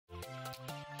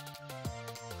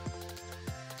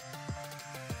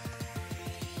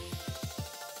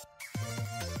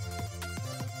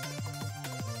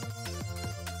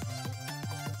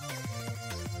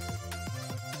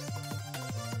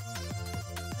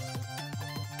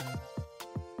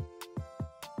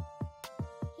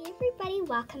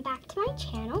welcome back to my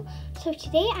channel. So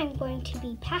today I'm going to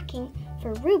be packing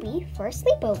for Ruby for a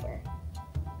sleepover.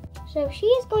 So she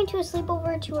is going to a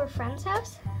sleepover to her friend's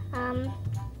house.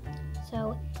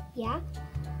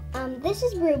 This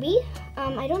is Ruby.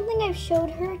 I don't think I've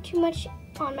showed her too much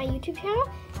on my YouTube channel,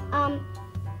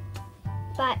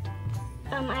 but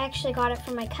I actually got it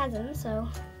from my cousin, so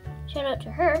shout out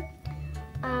to her.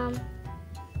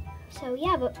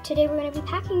 But today we're going to be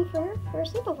packing for her for a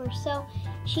sleepover. So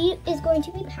she is going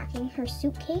to be packing her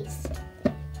suitcase,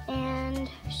 and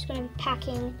she's going to be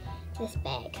packing this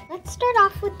bag. Let's start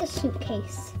off with the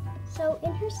suitcase. So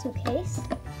in her suitcase,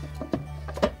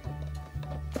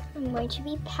 I'm going to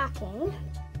be packing.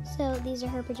 So these are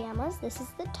her pajamas. This is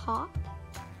the top.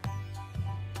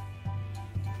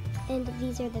 And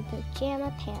these are the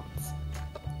pajama pants.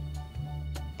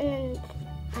 And then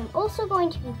I'm also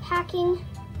going to be packing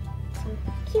some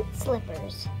cute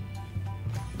slippers.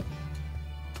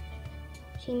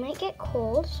 She might get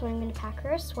cold, so I'm going to pack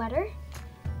her a sweater,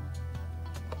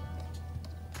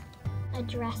 a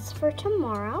dress for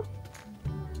tomorrow,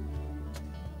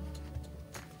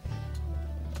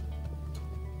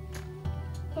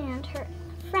 and her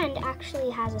friend actually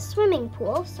has a swimming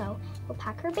pool, so we'll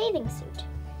pack her bathing suit.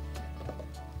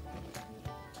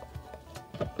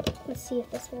 Let's see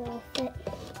if this will all fit.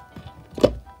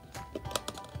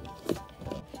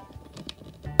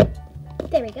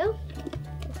 There we go.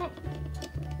 Okay.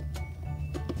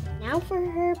 Now for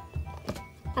her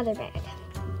other bag.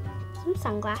 Some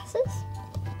sunglasses,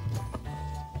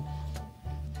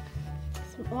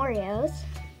 some Oreos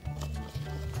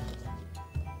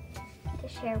to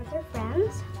share with her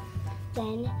friends,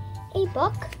 then a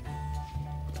book,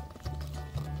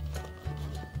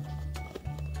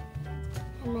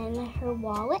 and then her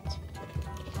wallet.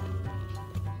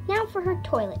 Now for her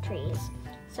toiletries.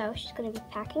 So she's going to be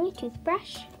packing a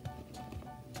toothbrush,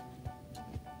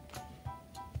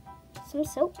 some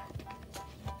soap,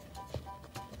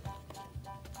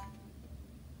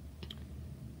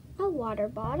 a water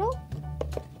bottle,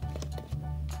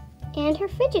 and her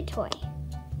fidget toy.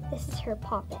 This is her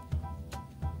Pop-It.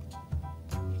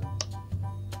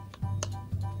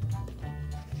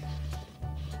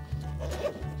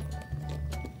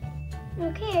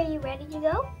 Okay, are you ready to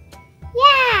go?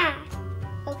 Yeah!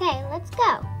 Okay, let's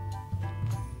go.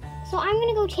 So I'm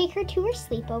gonna go take her to her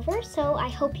sleepover, so I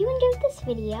hope you enjoyed this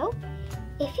video.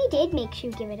 If you did, make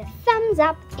sure you give it a thumbs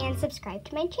up and subscribe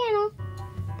to my channel.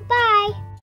 Bye-bye!